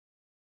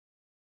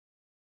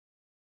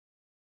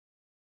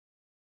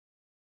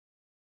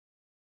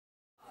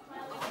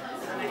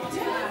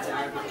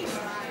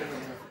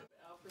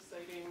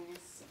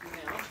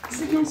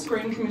Signal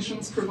Screen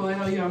commissions provide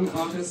our young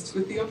artists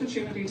with the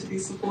opportunity to be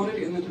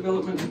supported in the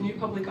development of new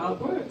public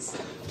artworks,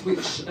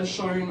 which are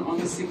shown on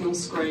the Signal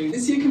Screen.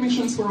 This year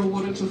commissions were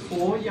awarded to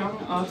 4 young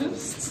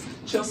artists: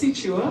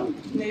 Chua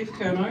Neve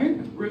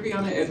Curnow,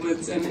 Rubyanna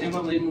Edwards and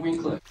Lyn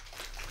Winker.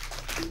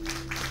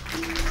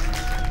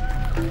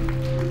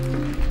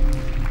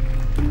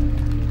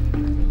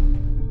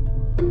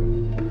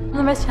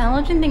 The most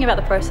challenging thing about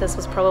the process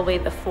was probably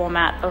the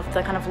format of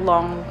the kind of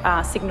long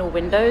signal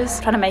windows,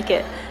 trying to make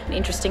it an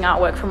interesting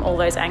artwork from all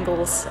those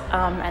angles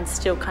and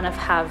still kind of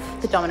have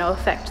the domino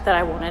effect that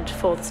I wanted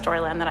for the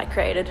storyline that I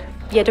created.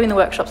 Yeah, doing the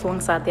workshops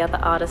alongside the other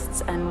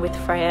artists and with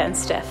Freya and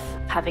Steph,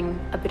 having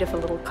a bit of a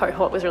little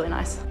cohort was really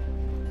nice.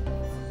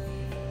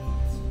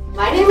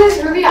 My name is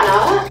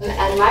Rubyanna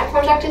and my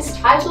project is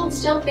titled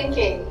Still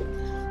Thinking.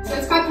 So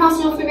it's quite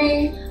personal for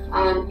me.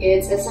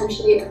 It's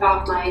essentially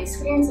about my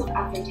experience of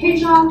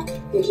aphantasia,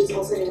 which is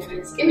also known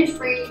as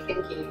image-free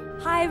thinking.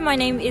 Hi, my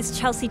name is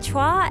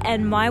Chua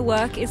and my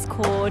work is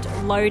called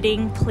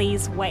Loading,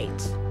 Please Wait.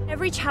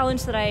 Every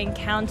challenge that I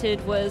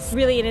encountered was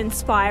really an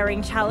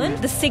inspiring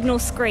challenge. The signal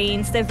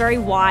screens, they're very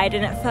wide,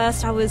 and at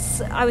first I was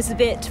a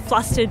bit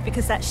flustered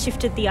because that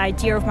shifted the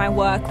idea of my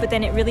work, but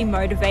then it really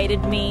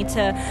motivated me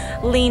to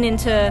lean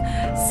into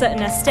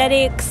certain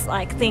aesthetics,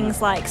 like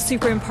things like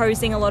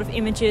superimposing a lot of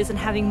images and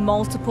having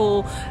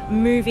multiple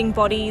moving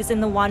bodies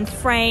in the one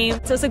frame.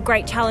 So it's a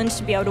great challenge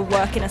to be able to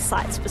work in a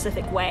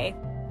site-specific way.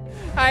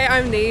 Hi,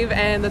 I'm Neve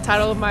and the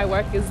title of my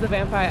work is The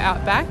Vampire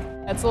Outback.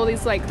 It's all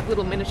these like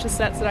little miniature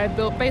sets that I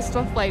built based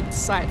off like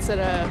sites that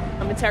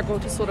are integral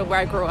to sort of where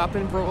I grew up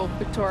in rural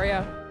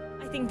Victoria.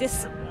 I think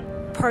this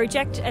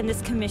project and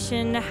this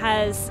commission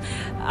has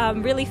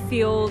really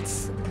fueled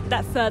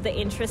that further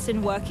interest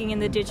in working in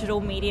the digital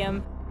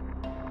medium.